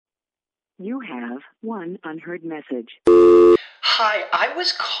You have one unheard message. Hi, I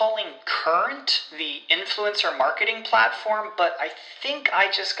was calling Current, the influencer marketing platform, but I think I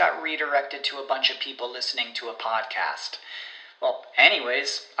just got redirected to a bunch of people listening to a podcast. Well,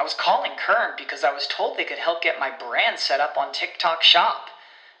 anyways, I was calling Current because I was told they could help get my brand set up on TikTok Shop,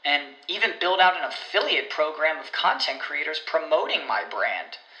 and even build out an affiliate program of content creators promoting my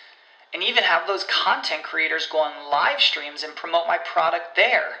brand, and even have those content creators go on live streams and promote my product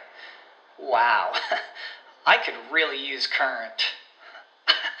there. Wow, I could really use Current.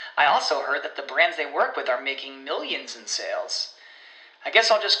 I also heard that the brands they work with are making millions in sales. I guess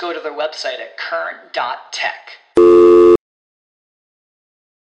I'll just go to their website at current.tech.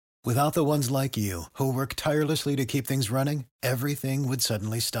 Without the ones like you, who work tirelessly to keep things running, everything would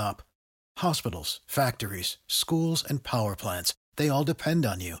suddenly stop. Hospitals, factories, schools, and power plants, they all depend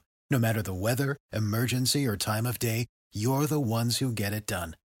on you. No matter the weather, emergency, or time of day, you're the ones who get it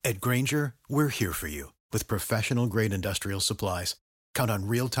done. At Grainger, we're here for you with professional-grade industrial supplies. Count on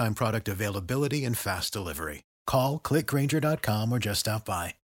real-time product availability and fast delivery. Call, click Grainger.com, or just stop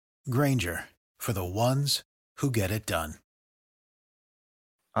by. Grainger, for the ones who get it done.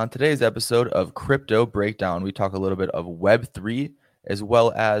 On today's episode of Crypto Breakdown, we talk a little bit of Web3, as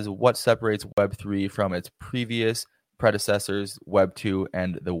well as what separates Web3 from its previous predecessors, Web2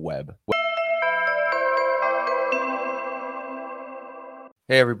 and the web.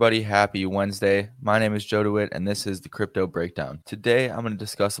 Hey everybody, happy Wednesday. My name is Joe DeWitt and this is the Crypto Breakdown. Today I'm going to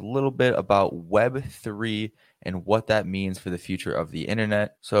discuss a little bit about Web3 and what that means for the future of the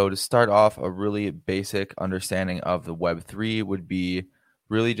internet. So to start off, a really basic understanding of the Web3 would be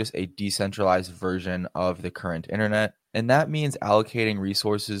really just a decentralized version of the current internet. And that means allocating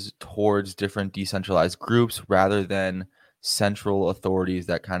resources towards different decentralized groups rather than central authorities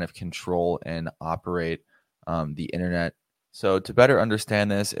that kind of control and operate the internet. So to better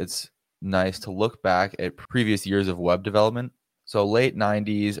understand this, it's nice to look back at previous years of web development. So late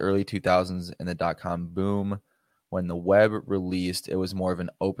 90s, early 2000s, and the dot-com boom, when the web released, it was more of an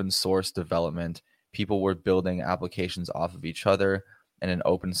open source development. People were building applications off of each other in an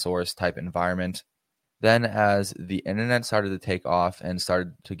open source type environment. Then as the internet started to take off and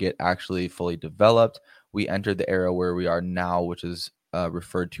started to get actually fully developed, we entered the era where we are now, which is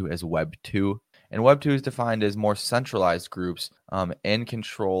referred to as Web 2. And Web 2 is defined as more centralized groups in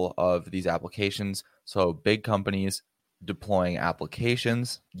control of these applications. So big companies deploying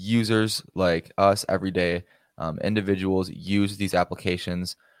applications, users like us, everyday individuals use these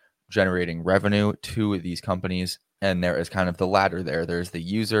applications, generating revenue to these companies. And there is kind of the ladder there. There's the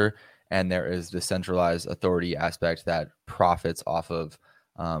user and there is the centralized authority aspect that profits off of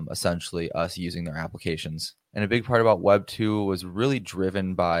essentially us using their applications. And a big part about Web 2 was really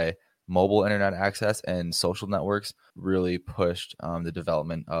driven by mobile internet access, and social networks really pushed the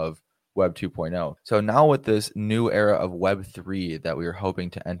development of Web 2.0. So now with this new era of Web 3 that we are hoping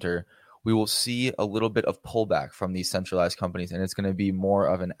to enter, we will see a little bit of pullback from these centralized companies, and it's going to be more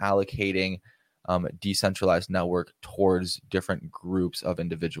of an allocating decentralized network towards different groups of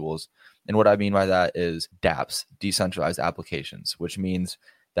individuals. And what I mean by that is dApps, decentralized applications, which means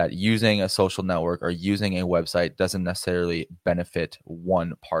that using a social network or using a website doesn't necessarily benefit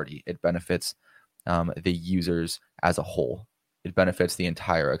one party. It benefits the users as a whole. It benefits the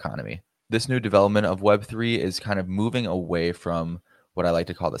entire economy. This new development of Web3 is kind of moving away from what I like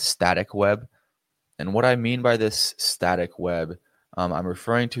to call the static web. And what I mean by this static web, I'm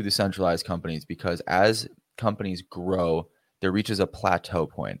referring to the centralized companies, because as companies grow, there reaches a plateau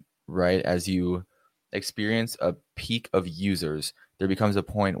point, right? As you experience a peak of users, there becomes a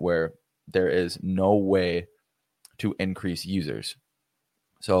point where there is no way to increase users.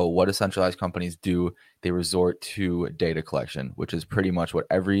 So what do centralized companies do? They resort to data collection, which is pretty much what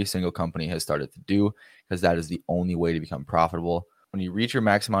every single company has started to do, because that is the only way to become profitable. When you reach your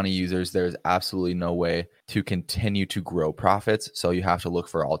max amount of users, there is absolutely no way to continue to grow profits. So you have to look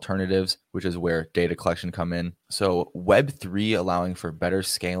for alternatives, which is where data collection come in. So Web3 allowing for better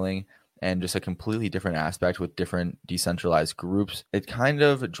scaling and just a completely different aspect with different decentralized groups. It kind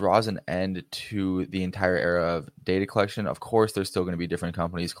of draws an end to the entire era of data collection. Of course, there's still going to be different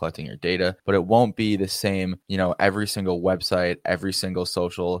companies collecting your data, but it won't be the same, every single website, every single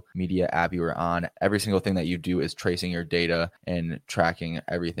social media app you are on, every single thing that you do is tracing your data and tracking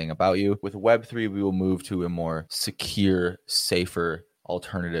everything about you. With Web3, we will move to a more secure, safer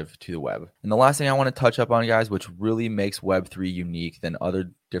alternative to the web. And the last thing I want to touch up on, guys, which really makes Web3 unique than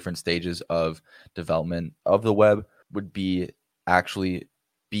other different stages of development of the web, would be actually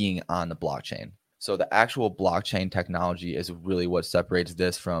being on the blockchain. So the actual blockchain technology is really what separates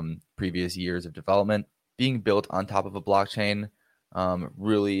this from previous years of development. Being built on top of a blockchain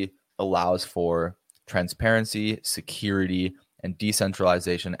really allows for transparency, security, and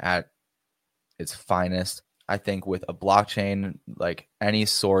decentralization at its finest. I think with a blockchain, like any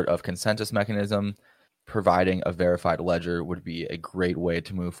sort of consensus mechanism, providing a verified ledger would be a great way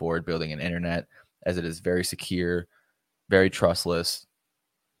to move forward building an internet, as it is very secure, very trustless,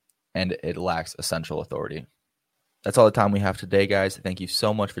 and it lacks essential authority. That's all the time we have today, guys. Thank you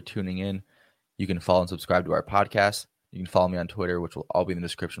so much for tuning in. You can follow and subscribe to our podcast. You can follow me on Twitter, which will all be in the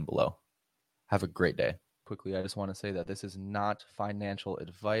description below. Have a great day. Quickly, I just want to say that this is not financial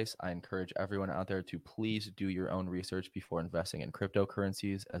advice. I encourage everyone out there to please do your own research before investing in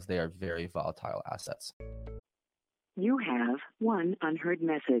cryptocurrencies, as they are very volatile assets. You have one unheard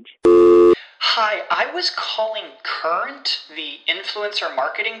message. Hi, I was calling Current, the influencer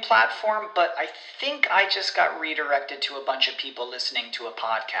marketing platform, but I think I just got redirected to a bunch of people listening to a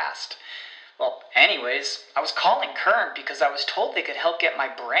podcast. Well, anyways, I was calling Current because I was told they could help get my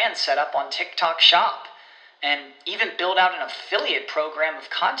brand set up on TikTok Shop, and even build out an affiliate program of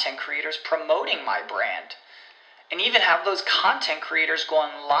content creators promoting my brand, and even have those content creators go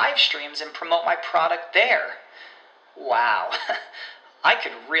on live streams and promote my product there. Wow, I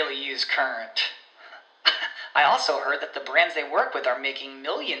could really use Current. I also heard that the brands they work with are making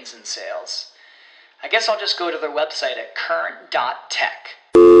millions in sales. I guess I'll just go to their website at current.tech.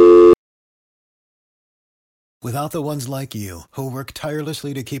 Without the ones like you, who work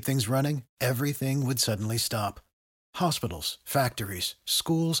tirelessly to keep things running, everything would suddenly stop. Hospitals, factories,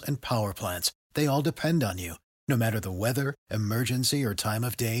 schools, and power plants, they all depend on you. No matter the weather, emergency, or time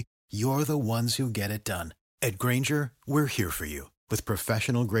of day, you're the ones who get it done. At Grainger, we're here for you with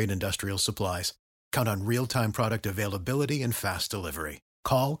professional-grade industrial supplies. Count on real-time product availability and fast delivery.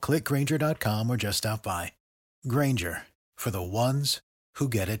 Call, clickgrainger.com, or just stop by. Grainger, for the ones who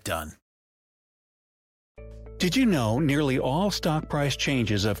get it done. Did you know nearly all stock price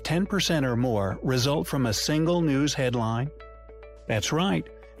changes of 10% or more result from a single news headline? That's right.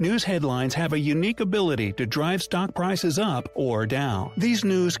 News headlines have a unique ability to drive stock prices up or down. These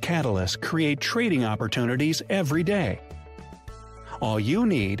news catalysts create trading opportunities every day. All you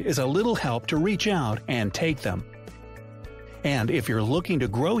need is a little help to reach out and take them. And if you're looking to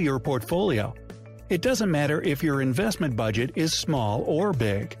grow your portfolio, it doesn't matter if your investment budget is small or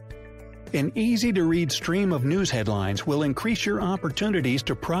big. An easy-to-read stream of news headlines will increase your opportunities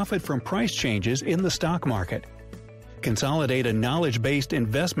to profit from price changes in the stock market, consolidate a knowledge-based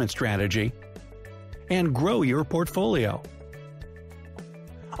investment strategy, and grow your portfolio.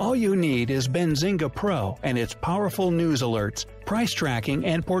 All you need is Benzinga Pro and its powerful news alerts, price tracking,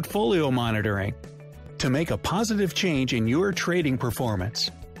 and portfolio monitoring to make a positive change in your trading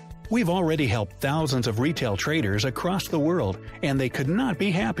performance. We've already helped thousands of retail traders across the world, and they could not be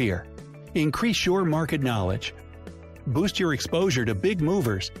happier. Increase your market knowledge, boost your exposure to big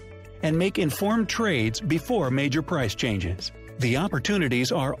movers, and make informed trades before major price changes. The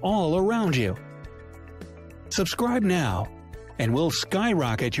opportunities are all around you. Subscribe now, and we'll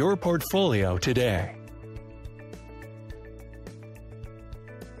skyrocket your portfolio today.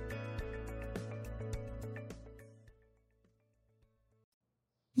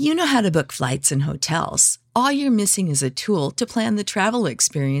 You know how to book flights and hotels. All you're missing is a tool to plan the travel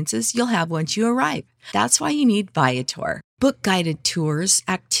experiences you'll have once you arrive. That's why you need Viator. Book guided tours,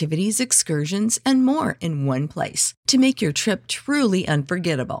 activities, excursions, and more in one place to make your trip truly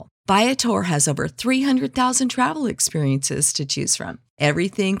unforgettable. Viator has over 300,000 travel experiences to choose from.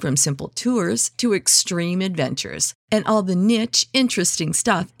 Everything from simple tours to extreme adventures and all the niche, interesting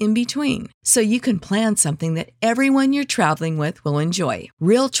stuff in between. So you can plan something that everyone you're traveling with will enjoy.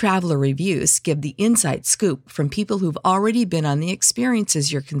 Real traveler reviews give the inside scoop from people who've already been on the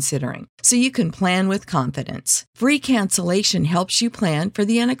experiences you're considering. So you can plan with confidence. Free cancellation helps you plan for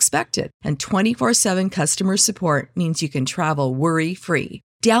the unexpected. And 24/7 customer support means you can travel worry-free.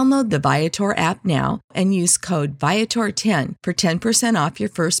 Download the Viator app now and use code Viator10 for 10% off your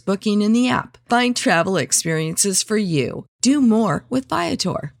first booking in the app. Find travel experiences for you. Do more with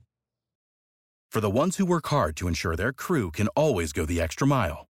Viator. For the ones who work hard to ensure their crew can always go the extra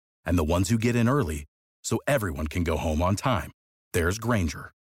mile, and the ones who get in early so everyone can go home on time, there's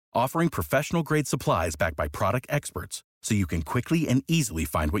Grainger, offering professional-grade supplies backed by product experts so you can quickly and easily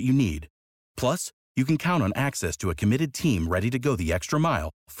find what you need. Plus, you can count on access to a committed team ready to go the extra mile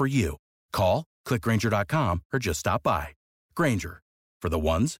for you. Call, click Grainger.com, or just stop by. Grainger, for the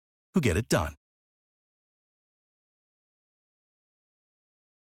ones who get it done.